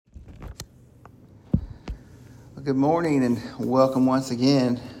Good morning and welcome once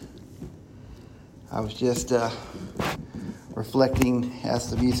again. I was just reflecting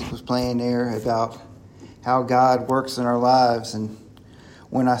as the music was playing there about how God works in our lives. And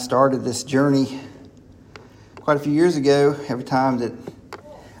when I started this journey quite a few years ago, every time that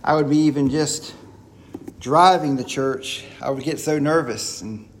I would be even just driving to church, I would get so nervous.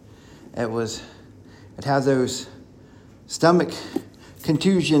 And it had those stomach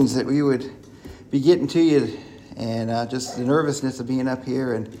contusions that we would be getting to you. And just the nervousness of being up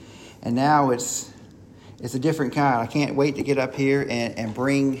here. And now it's a different kind. I can't wait to get up here and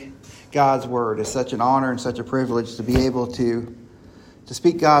bring God's word. It's such an honor and such a privilege to be able to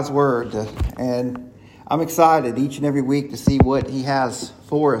speak God's word. And I'm excited each and every week to see what he has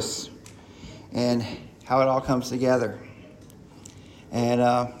for us and how it all comes together. And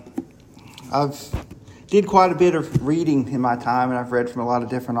I've did quite a bit of reading in my time, and I've read from a lot of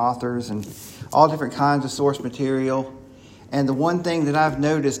different authors and all different kinds of source material. And the one thing that I've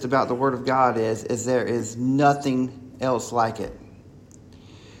noticed about the Word of God is there is nothing else like it.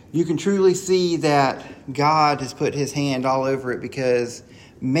 You can truly see that God has put his hand all over it because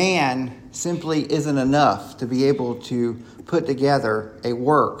man simply isn't enough to be able to put together a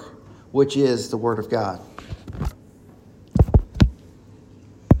work which is the Word of God.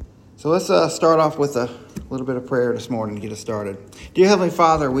 So let's start off with a little bit of prayer this morning to get us started. Dear Heavenly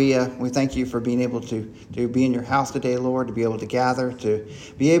Father, we thank you for being able to be in your house today, Lord, to be able to gather, to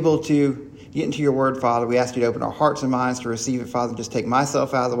be able to get into your word, Father. We ask you to open our hearts and minds to receive it, Father. Just take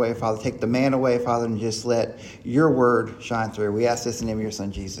myself out of the way, Father. Take the man away, Father, and just let your word shine through. We ask this in the name of your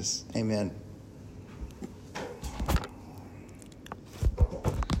Son, Jesus. Amen.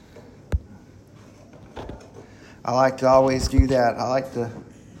 I like to always do that. I like to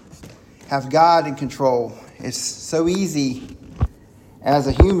have God in control. It's so easy as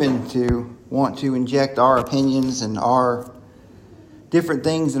a human to want to inject our opinions and our different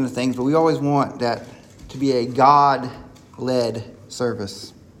things into things, but we always want that to be a God-led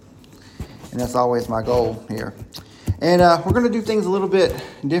service. And that's always my goal here. And we're going to do things a little bit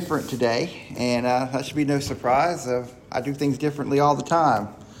different today, and that should be no surprise. I do things differently all the time.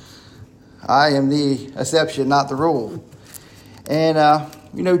 I am the exception, not the rule.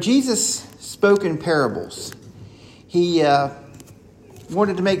 And Jesus spoke in parables. He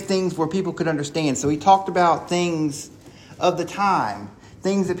wanted to make things where people could understand. So he talked about things of the time,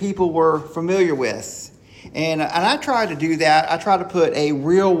 things that people were familiar with. And I try to do that. I try to put a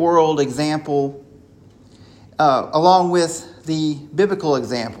real world example along with the biblical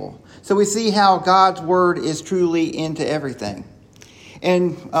example. So we see how God's word is truly into everything.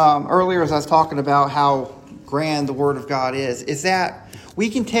 And earlier as I was talking about how grand the word of God is that we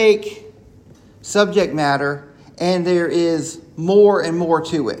can take subject matter and there is more and more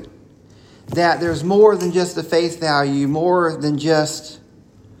to it. That there's more than just the face value, more than just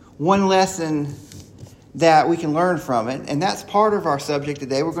one lesson that we can learn from it. And that's part of our subject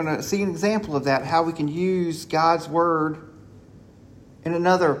today. We're going to see an example of that, how we can use God's word in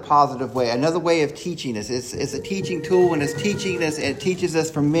another positive way, another way of teaching us. It's a teaching tool, and it's teaching us, and it teaches us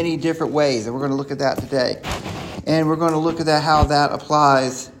from many different ways. And we're going to look at that today. And we're going to look at that, how that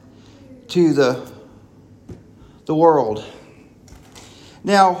applies to the world.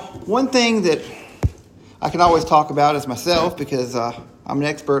 Now, one thing that I can always talk about is myself, because I'm an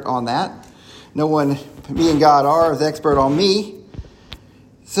expert on that. No one, me and God are, is expert on me.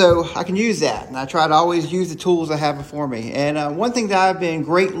 So I can use that. And I try to always use the tools I have before me. And one thing that I've been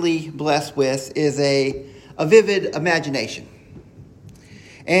greatly blessed with is a vivid imagination.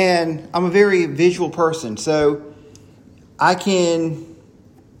 And I'm a very visual person. So I can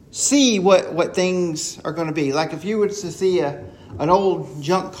see what things are going to be. Like if you were to see an old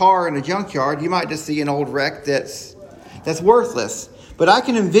junk car in a junkyard, you might just see an old wreck that's worthless. But I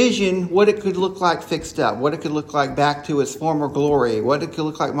can envision what it could look like fixed up, what it could look like back to its former glory, what it could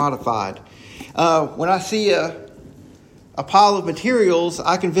look like modified. When I see a pile of materials,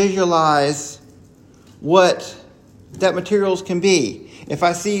 I can visualize what that materials can be. If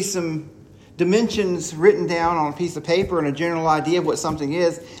I see some dimensions written down on a piece of paper and a general idea of what something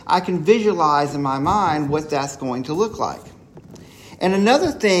is, I can visualize in my mind what that's going to look like. And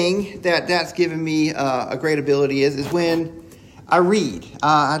another thing that's given me a great ability is when I read.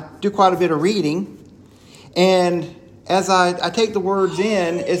 I do quite a bit of reading, and as I take the words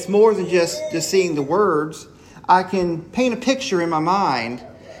in, it's more than just seeing the words. I can paint a picture in my mind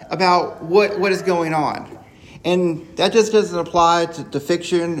about what is going on. And that just doesn't apply to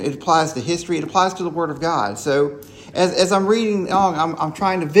fiction. It applies to history. It applies to the Word of God. So as I'm reading along, I'm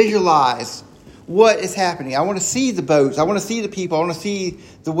trying to visualize what is happening. I want to see the boats. I want to see the people. I want to see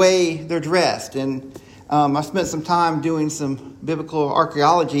the way they're dressed. And I spent some time doing some biblical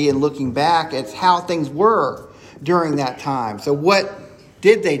archaeology and looking back at how things were during that time. So what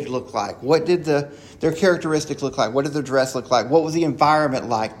did they look like? What did their characteristics look like? What did their dress look like? What was the environment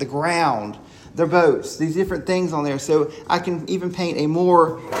like? The ground, their boats, these different things on there. So I can even paint a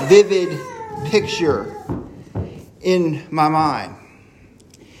more vivid picture in my mind.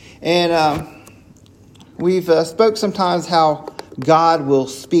 And we've spoke sometimes how God will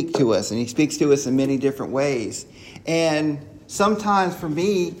speak to us, and He speaks to us in many different ways. And sometimes for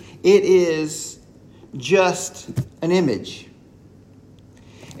me, it is just an image.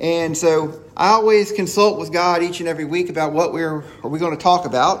 And so I always consult with God each and every week about what are we going to talk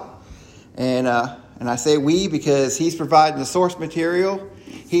about. And I say we because He's providing the source material.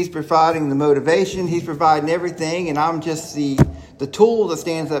 He's providing the motivation. He's providing everything. And I'm just the tool that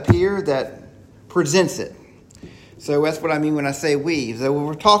stands up here that presents it. So that's what I mean when I say we. So when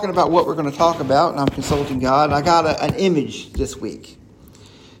we're talking about what we're going to talk about, and I'm consulting God, I got an image this week.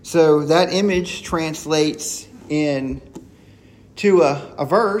 So that image translates into a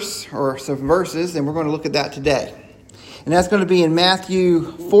verse or some verses, and we're going to look at that today. And that's going to be in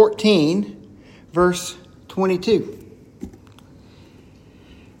Matthew 14, verse 22.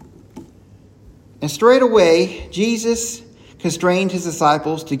 And straightway Jesus constrained His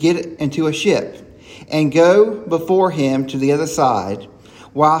disciples to get into a ship and go before Him to the other side,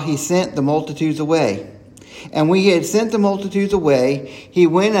 while He sent the multitudes away. And when He had sent the multitudes away, He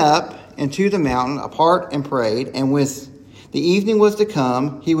went up into the mountain apart and prayed. And when the evening was to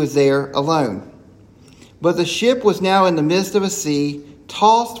come, He was there alone. But the ship was now in the midst of a sea,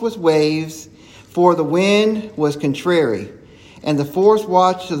 tossed with waves, for the wind was contrary. And the fourth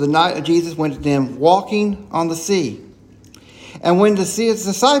watch of the night of Jesus went to them, walking on the sea. And when the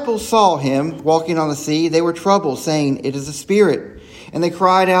disciples saw Him walking on the sea, they were troubled, saying, "It is a spirit." And they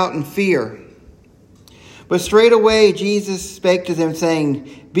cried out in fear. But straightway Jesus spake to them, saying,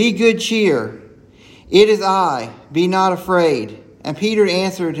 "Be good cheer. It is I. Be not afraid." And Peter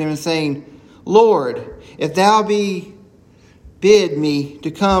answered Him, saying, "Lord, if Thou bid me to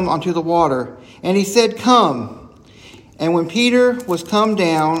come onto the water." And He said, "Come." And when Peter was come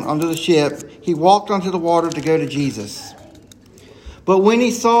down onto the ship, he walked onto the water to go to Jesus. But when he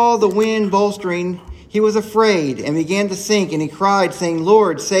saw the wind bolstering, he was afraid and began to sink, and he cried, saying,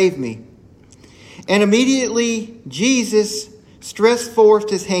 "Lord, save me." And immediately Jesus stretched forth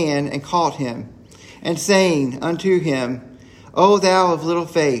His hand and caught him, and saying unto him, "O thou of little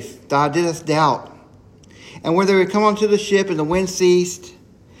faith, thou didst doubt." And when they had come onto the ship and the wind ceased,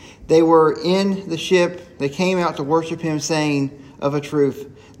 they were in the ship. They came out to worship Him, saying, "Of a truth,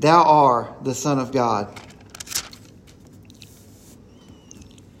 Thou art the Son of God."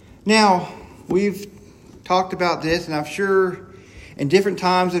 Now, we've talked about this, and I'm sure in different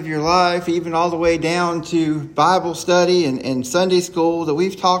times of your life, even all the way down to Bible study and Sunday school, that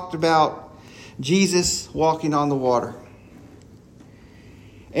we've talked about Jesus walking on the water.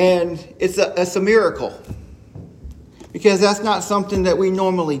 And it's a miracle, because that's not something that we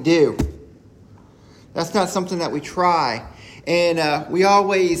normally do. That's not something that we try. And we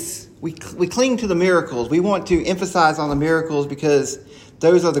cling to the miracles. We want to emphasize on the miracles because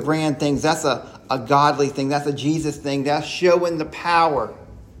those are the grand things. That's a godly thing. That's a Jesus thing. That's showing the power.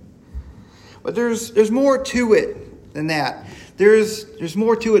 But there's more to it than that. There's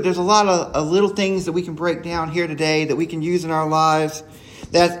more to it. There's a lot of little things that we can break down here today that we can use in our lives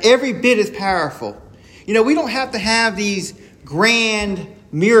that's every bit as powerful. You know, we don't have to have these grand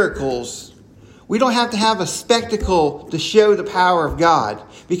miracles. We don't have to have a spectacle to show the power of God,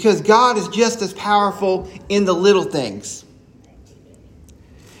 because God is just as powerful in the little things.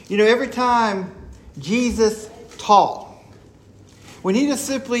 You know, every time Jesus taught, when He just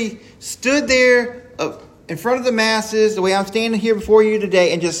simply stood there in front of the masses, the way I'm standing here before you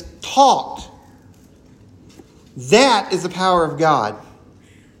today, and just talked, that is the power of God.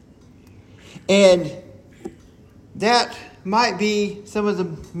 And that might be some of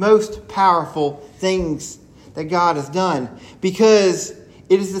the most powerful things that God has done, because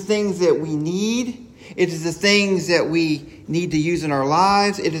it is the things that we need. It is the things that we need to use in our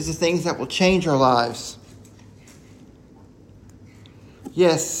lives. It is the things that will change our lives.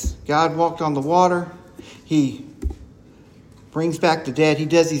 Yes, God walked on the water. He brings back the dead. He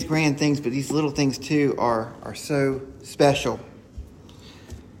does these grand things, but these little things too are so special.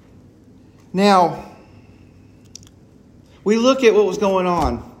 Now, we look at what was going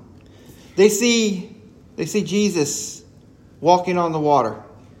on. They see Jesus walking on the water.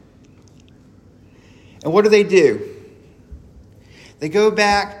 And what do? They go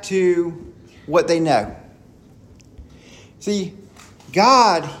back to what they know. See,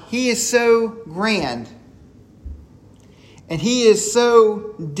 God, He is so grand And he is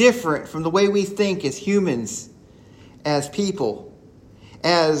so different from the way we think as humans, as people,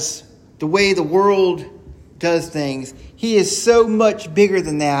 as the way the world does things. He is so much bigger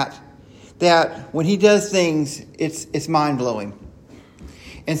than that when he does things, it's mind-blowing.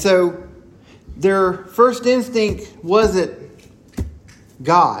 And so their first instinct wasn't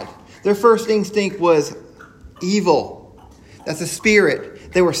God. Their first instinct was evil. That's a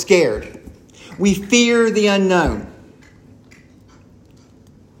spirit. They were scared. We fear the unknown.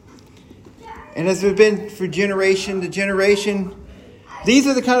 And as it's been for generation to generation, these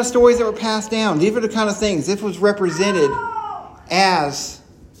are the kind of stories that were passed down. These are the kind of things. This was represented as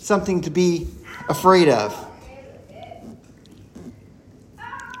something to be afraid of.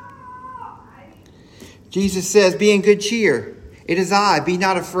 Jesus says, be in good cheer. It is I. Be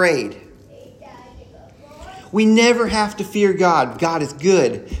not afraid. We never have to fear God. God is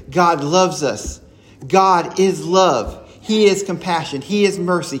good. God loves us. God is love. He is compassion. He is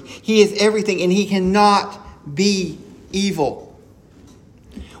mercy. He is everything, and he cannot be evil.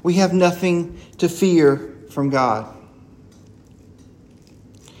 We have nothing to fear from God.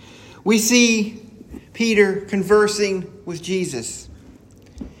 We see Peter conversing with Jesus.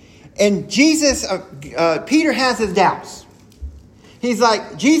 And Peter has his doubts. He's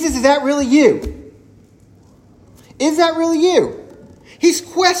like, Jesus, is that really you? Is that really you? He's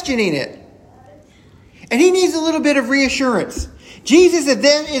questioning it. And he needs a little bit of reassurance. Jesus, if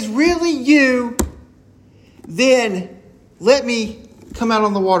that is really you, then let me come out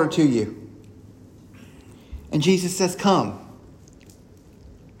on the water to you. And Jesus says, come.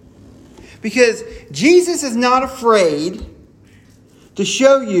 Because Jesus is not afraid to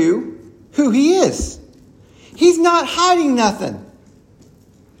show you who he is. He's not hiding nothing.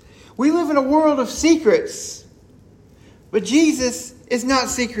 We live in a world of secrets. But Jesus is not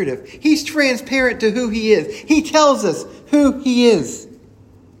secretive. He's transparent to who he is. He tells us who he is.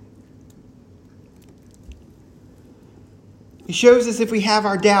 He shows us if we have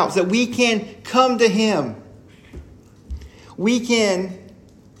our doubts that we can come to him. We can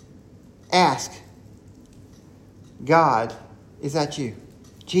ask, God, is that you?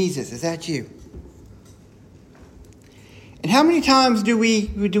 Jesus, is that you? And how many times do we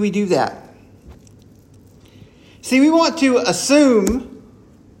do that? See, we want to assume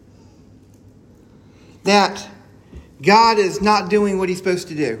that God is not doing what he's supposed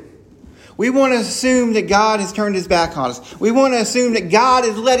to do. We want to assume that God has turned his back on us. We want to assume that God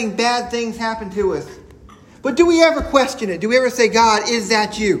is letting bad things happen to us. But do we ever question it? Do we ever say, God, is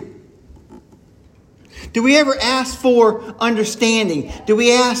that you? Do we ever ask for understanding? Do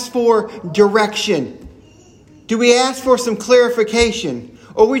we ask for direction? Do we ask for some clarification?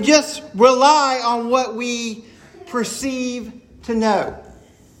 Or we just rely on what we perceive to know?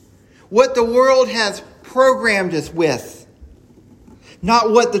 What the world has programmed us with,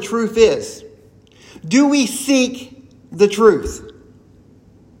 not what the truth is. Do we seek the truth?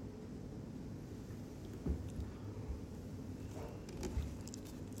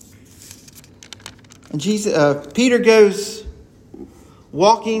 And Peter goes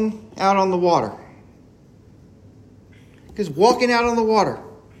walking out on the water. He goes walking out on the water.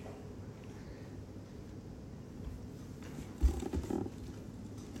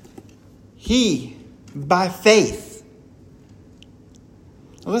 He, by faith.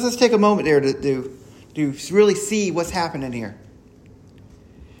 Now let's take a moment there to really see what's happening here.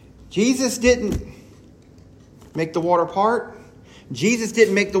 Jesus didn't make the water part. Jesus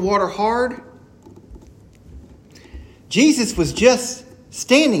didn't make the water hard. Jesus was just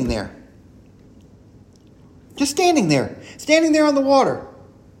standing there. Just standing there. Standing there on the water.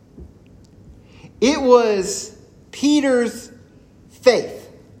 It was Peter's faith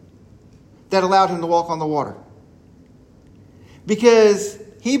that allowed him to walk on the water. Because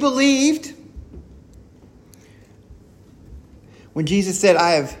he believed when Jesus said, I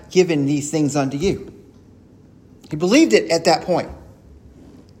have given these things unto you. He believed it at that point.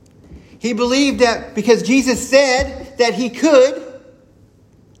 He believed that because Jesus said that he could,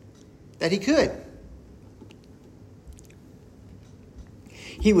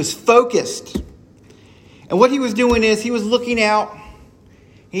 He was focused. And what he was doing is he was looking out.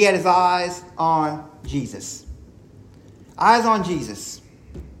 He had his eyes on Jesus. Eyes on Jesus.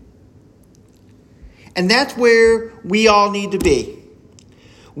 And that's where we all need to be.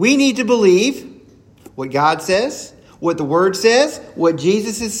 We need to believe what God says, what the Word says, what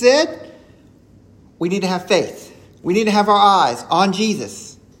Jesus has said. We need to have faith. We need to have our eyes on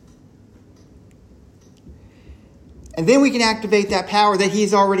Jesus. And then we can activate that power that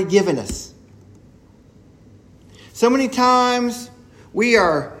He's already given us. So many times we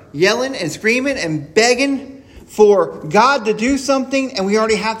are yelling and screaming and begging for God to do something, and we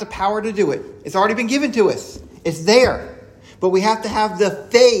already have the power to do it. It's already been given to us. It's there. But we have to have the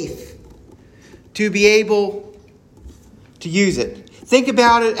faith to be able to use it. Think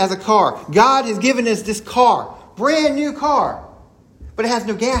about it as a car. God has given us this car, brand new car, but it has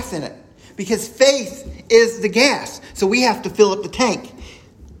no gas in it because faith is the gas. So we have to fill up the tank.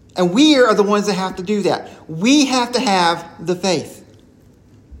 And we are the ones that have to do that. We have to have the faith.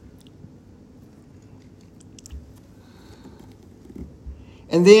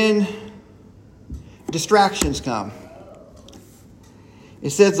 And then distractions come.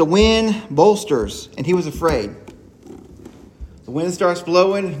 It says the wind bolsters, and he was afraid. The wind starts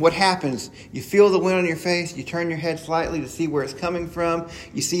blowing. What happens? You feel the wind on your face. You turn your head slightly to see where it's coming from.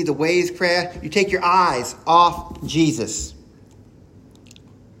 You see the waves crash. You take your eyes off Jesus.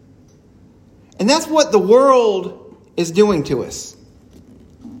 And that's what the world is doing to us.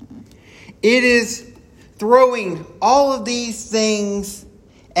 It is throwing all of these things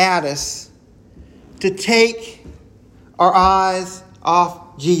at us to take our eyes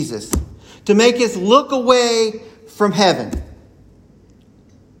off Jesus, to make us look away from heaven.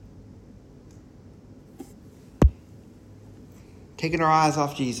 Taking our eyes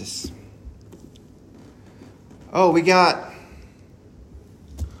off Jesus. Oh, we got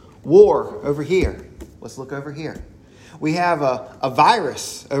war over here. Let's look over here. We have a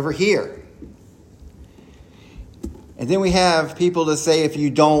virus over here. And then we have people that say if you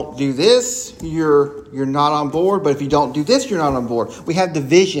don't do this, you're not on board. But if you don't do this, you're not on board. We have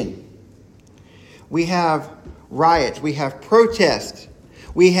division. We have riots. We have protests.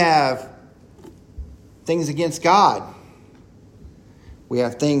 We have things against God. We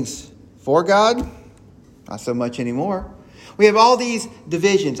have things for God. Not so much anymore. We have all these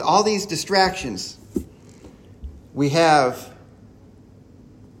divisions, all these distractions. We have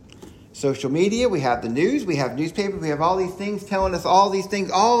social media, we have the news, we have newspapers, we have all these things telling us all these things,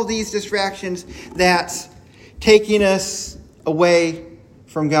 all these distractions that's taking us away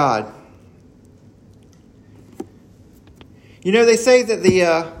from God. You know, they say that the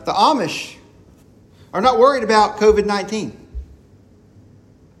Amish are not worried about COVID-19.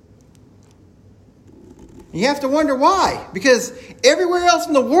 You have to wonder why. Because everywhere else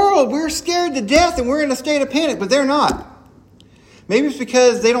in the world, we're scared to death and we're in a state of panic, but they're not. Maybe it's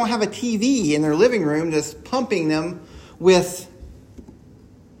because they don't have a TV in their living room that's pumping them with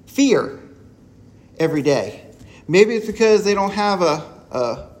fear every day. Maybe it's because they don't have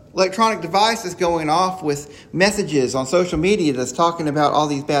a electronic device that's going off with messages on social media that's talking about all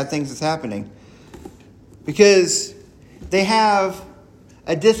these bad things that's happening. Because they have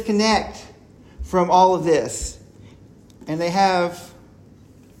a disconnect from all of this. And they have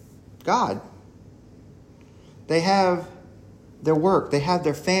God. They have their work. They have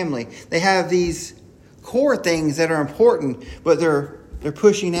their family. They have these core things that are important, but they're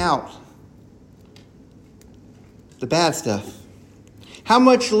pushing out the bad stuff. How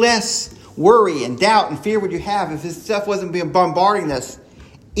much less worry and doubt and fear would you have if this stuff wasn't being bombarding us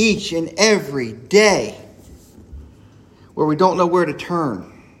each and every day, where we don't know where to turn?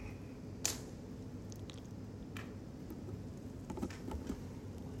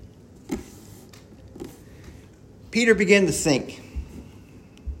 Peter began to sink.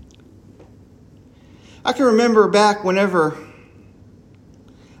 I can remember back whenever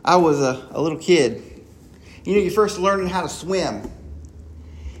I was a little kid. You know, you're first learning how to swim.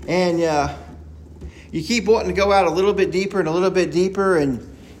 And you keep wanting to go out a little bit deeper and a little bit deeper,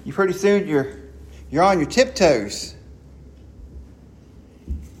 and you pretty soon you're on your tiptoes.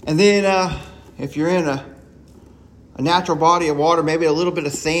 And then if you're in a natural body of water, maybe a little bit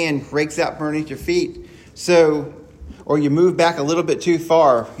of sand rakes out from underneath your feet. Or you move back a little bit too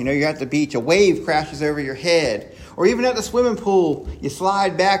far. You know, you're at the beach, a wave crashes over your head. Or even at the swimming pool, you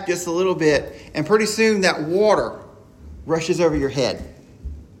slide back just a little bit, and pretty soon that water rushes over your head.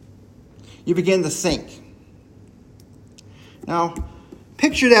 You begin to sink. Now,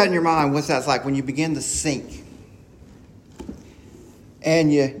 picture that in your mind, what that's like when you begin to sink.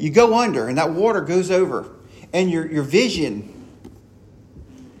 And you go under, and that water goes over, and your vision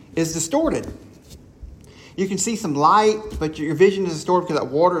is distorted. You can see some light, but your vision is distorted because that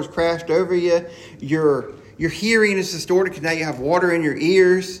water has crashed over you. Your hearing is distorted because now you have water in your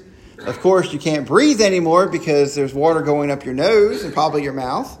ears. Of course, you can't breathe anymore because there's water going up your nose and probably your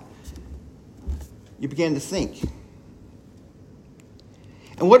mouth. You begin to sink.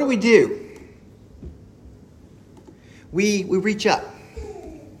 And what do? We reach up.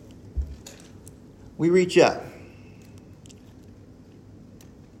 We reach up.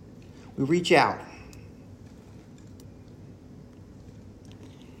 We reach out.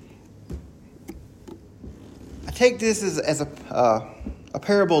 take this as a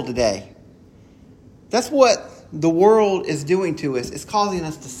parable today. That's what the world is doing to us. It's causing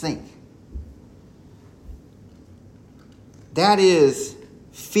us to sink. That is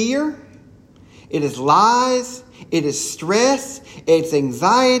fear. It is lies. It is stress. It's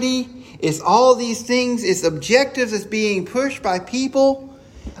anxiety. It's all these things. It's objectives that's being pushed by people.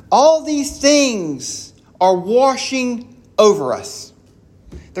 All these things are washing over us.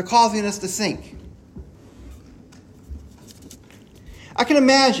 They're causing us to sink. I can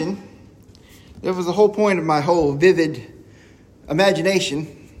imagine, that was the whole point of my whole vivid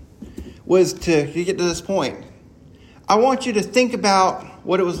imagination, was to get to this point. I want you to think about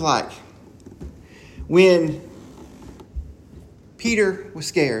what it was like when Peter was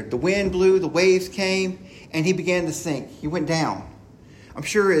scared. The wind blew, the waves came, and he began to sink. He went down. I'm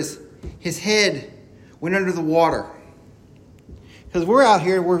sure his head went under the water. Because we're out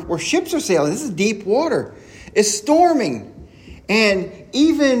here where ships are sailing. This is deep water. It's storming. And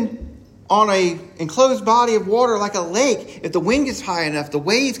even on an enclosed body of water like a lake, if the wind gets high enough, the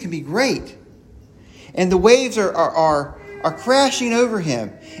waves can be great. And the waves are crashing over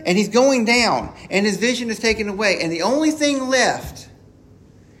him. And he's going down. And his vision is taken away. And the only thing left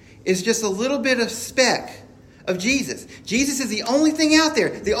is just a little bit of speck of Jesus. Jesus is the only thing out there.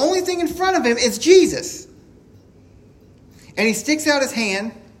 The only thing in front of him is Jesus. And he sticks out his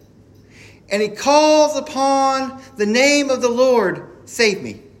hand. And he calls upon the name of the Lord, save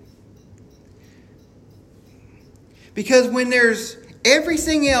me. Because when there's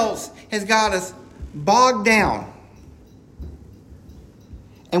everything else has got us bogged down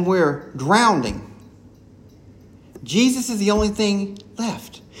and we're drowning, Jesus is the only thing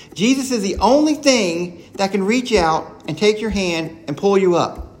left. Jesus is the only thing that can reach out and take your hand and pull you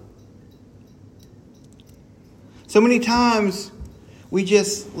up. So many times we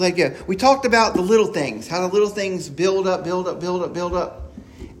just let go. We talked about the little things, how the little things build up,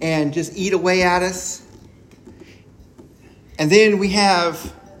 and just eat away at us. And then we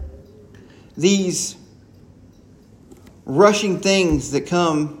have these rushing things that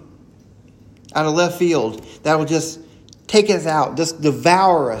come out of left field that will just take us out, just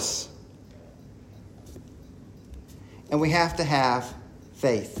devour us. And we have to have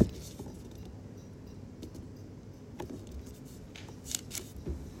faith.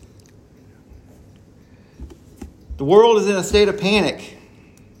 The world is in a state of panic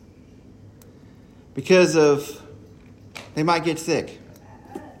because they might get sick.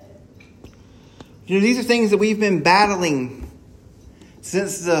 You know, these are things that we've been battling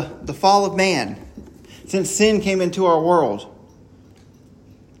since the fall of man, since sin came into our world.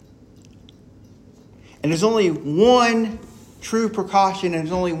 And there's only one true precaution, and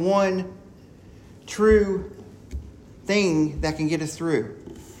there's only one true thing that can get us through,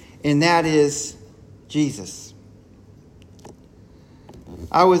 and that is Jesus.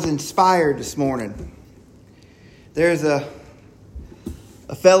 I was inspired this morning. There's a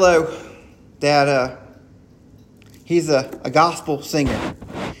fellow that he's a gospel singer.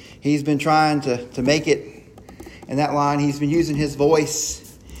 He's been trying to make it in that line. He's been using his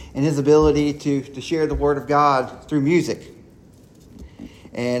voice and his ability to share the word of God through music.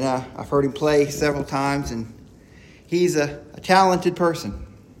 And I've heard him play several times, and he's a talented person.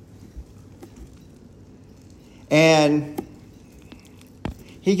 And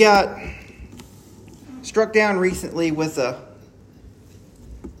he got struck down recently with an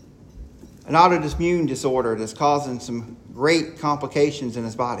autoimmune disorder that's causing some great complications in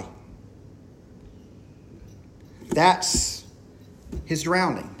his body. That's his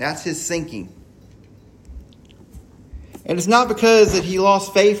drowning. That's his sinking. And it's not because that he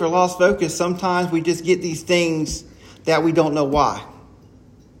lost faith or lost focus. Sometimes we just get these things that we don't know why.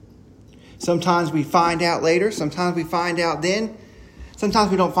 Sometimes we find out later. Sometimes we find out then.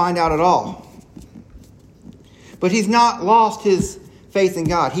 Sometimes we don't find out at all. But he's not lost his faith in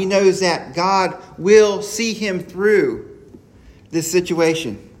God. He knows that God will see him through this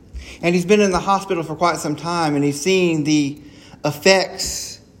situation. And he's been in the hospital for quite some time, and he's seeing the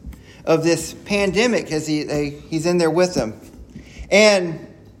effects of this pandemic as he's in there with them. And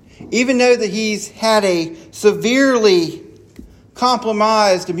even though that he's had a severely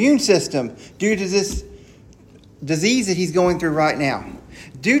compromised immune system due to this disease that he's going through right now,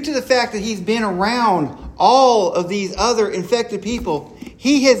 due to the fact that he's been around all of these other infected people,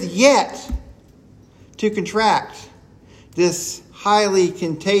 he has yet to contract this highly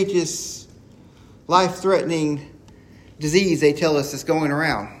contagious, life-threatening disease they tell us is going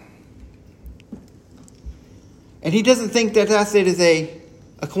around. And he doesn't think that it is a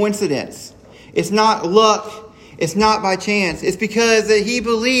coincidence. It's not luck. It's not by chance. It's because that he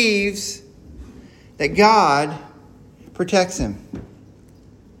believes that God protects him.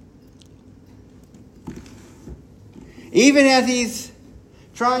 Even as he's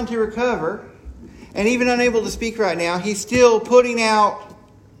trying to recover, and even unable to speak right now, he's still putting out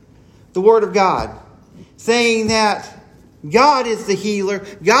the Word of God, saying that God is the healer,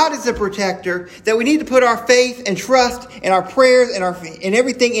 God is the protector, that we need to put our faith and trust and our prayers and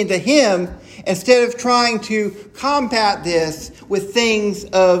everything into Him instead of trying to combat this with things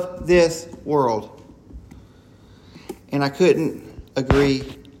of this world. And I couldn't agree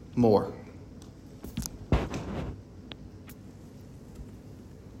more.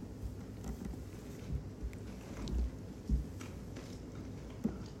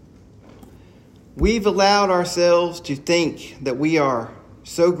 We've allowed ourselves to think that we are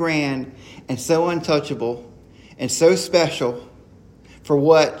so grand and so untouchable and so special for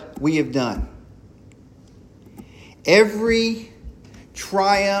what we have done. Every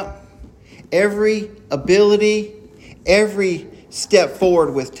triumph, every ability, every step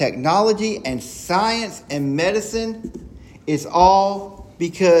forward with technology and science and medicine is all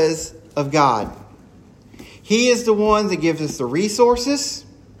because of God. He is the one that gives us the resources.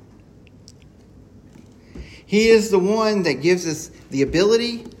 He is the one that gives us the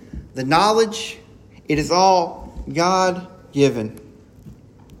ability, the knowledge. It is all God-given.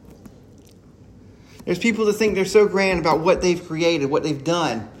 There's people that think they're so grand about what they've created, what they've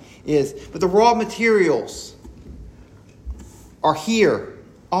done but the raw materials are here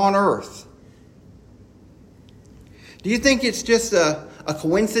on earth. Do you think it's just a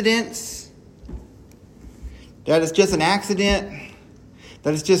coincidence? That it's just an accident?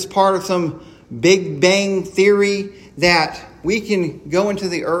 That it's just part of some Big Bang theory that we can go into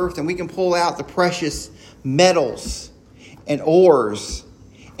the earth and we can pull out the precious metals and ores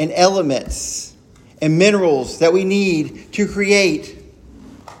and elements and minerals that we need to create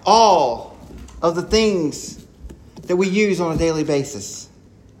all of the things that we use on a daily basis?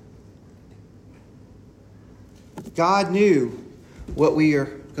 God knew what we are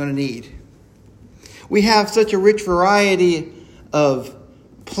going to need. We have such a rich variety of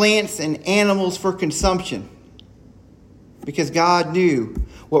plants and animals for consumption because God knew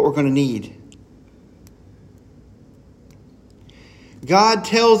what we're going to need. God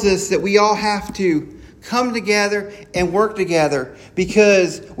tells us that we all have to come together and work together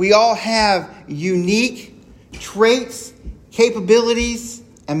because we all have unique traits, capabilities,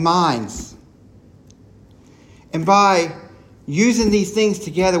 and minds. And by using these things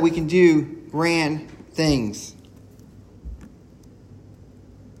together, we can do grand things.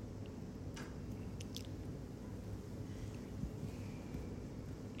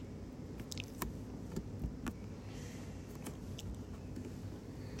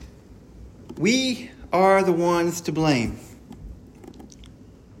 We are the ones to blame.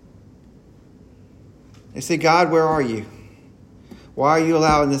 They say, God, where are you? Why are you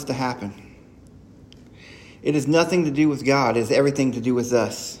allowing this to happen? It has nothing to do with God. It has everything to do with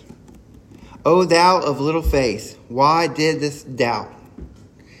us. O thou of little faith, why did this doubt?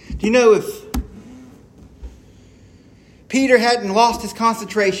 Do you know if Peter hadn't lost his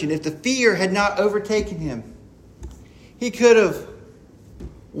concentration, if the fear had not overtaken him, he could have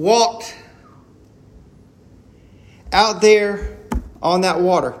walked out there on that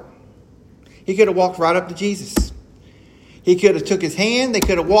water. He could have walked right up to Jesus. He could have took his hand. They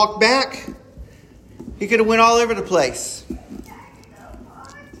could have walked back. He could have went all over the place.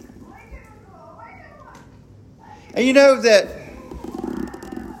 And you know that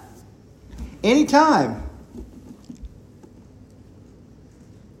anytime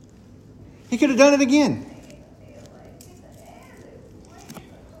he could have done it again.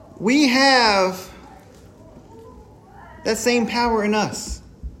 We have that same power in us.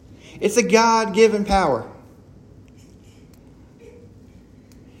 It's a God-given power.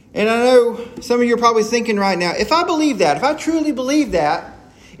 And I know some of you are probably thinking right now, if I believe that, if I truly believe that,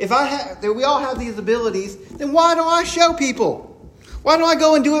 that we all have these abilities, then why don't I show people? Why don't I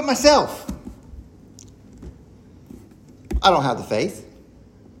go and do it myself? I don't have the faith.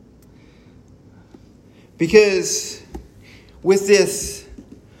 Because with this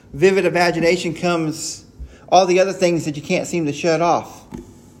vivid imagination comes all the other things that you can't seem to shut off.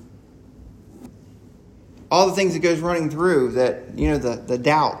 All the things that goes running through that, the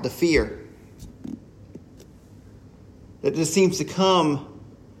doubt, the fear. That just seems to come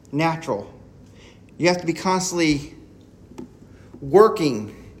natural. You have to be constantly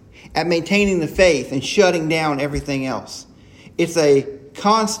working at maintaining the faith and shutting down everything else. It's a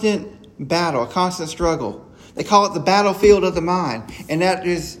constant battle, a constant struggle. They call it the battlefield of the mind. And that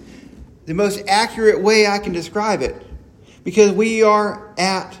is the most accurate way I can describe it. Because we are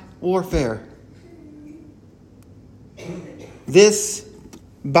at warfare. This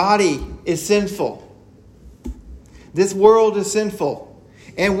body is sinful. This world is sinful.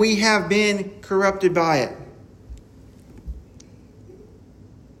 And we have been corrupted by it.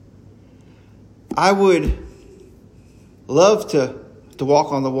 I would love to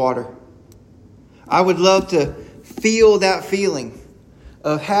walk on the water. I would love to feel that feeling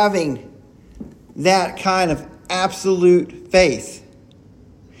of having that kind of absolute faith.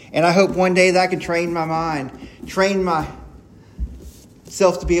 And I hope one day that I can train my mind, train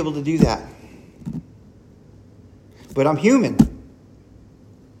myself to be able to do that. But I'm human,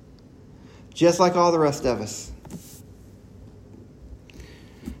 just like all the rest of us.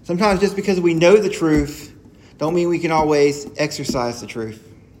 Sometimes just because we know the truth, don't mean we can always exercise the truth.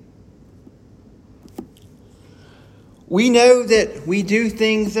 We know that we do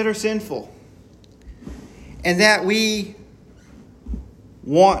things that are sinful, and that we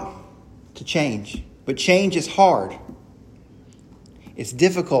want to change. But change is hard. It's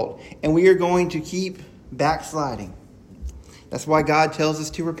difficult, and we are going to keep backsliding. That's why God tells us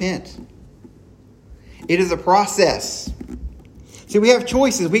to repent. It is a process. See, we have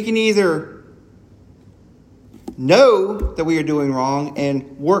choices. We can either know that we are doing wrong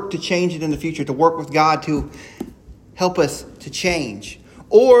and work to change it in the future, to work with God to help us to change.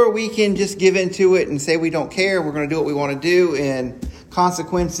 Or we can just give into it and say we don't care, we're going to do what we want to do, and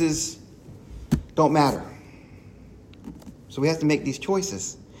consequences don't matter. So we have to make these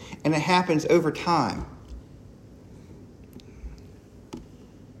choices. And it happens over time.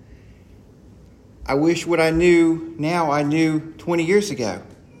 I wish what I knew now I knew 20 years ago.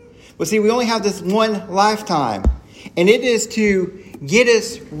 But see, we only have this one lifetime. And it is to get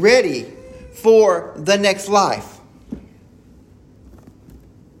us ready for the next life.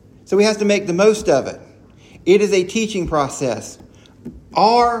 So we have to make the most of it. It is a teaching process.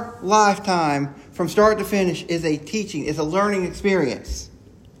 Our lifetime, from start to finish, is a teaching, is a learning experience.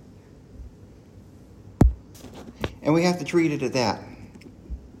 And we have to treat it as that.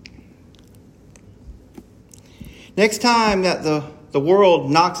 Next time that the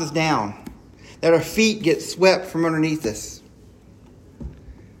world knocks us down, that our feet get swept from underneath us,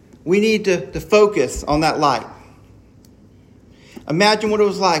 we need to focus on that light. Imagine what it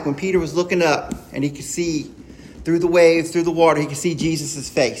was like when Peter was looking up and he could see through the waves, through the water, he could see Jesus'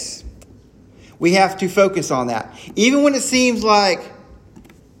 face. We have to focus on that. Even when it seems like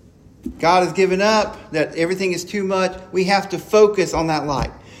God has given up, that everything is too much, we have to focus on that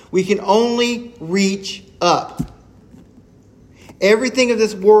light. We can only reach up. Everything of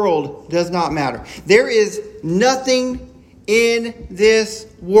this world does not matter. There is nothing in this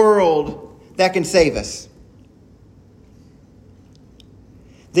world that can save us.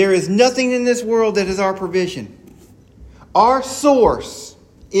 There is nothing in this world that is our provision. Our source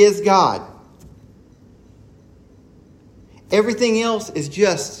is God. Everything else is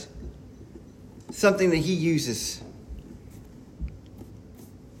just something that He uses.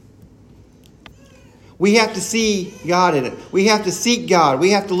 We have to see God in it. We have to seek God.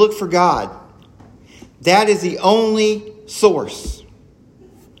 We have to look for God. That is the only source.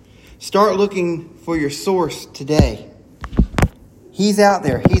 Start looking for your source today. He's out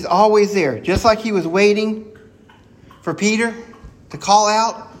there. He's always there. Just like He was waiting for Peter to call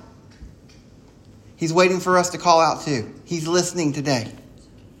out, He's waiting for us to call out too. He's listening today.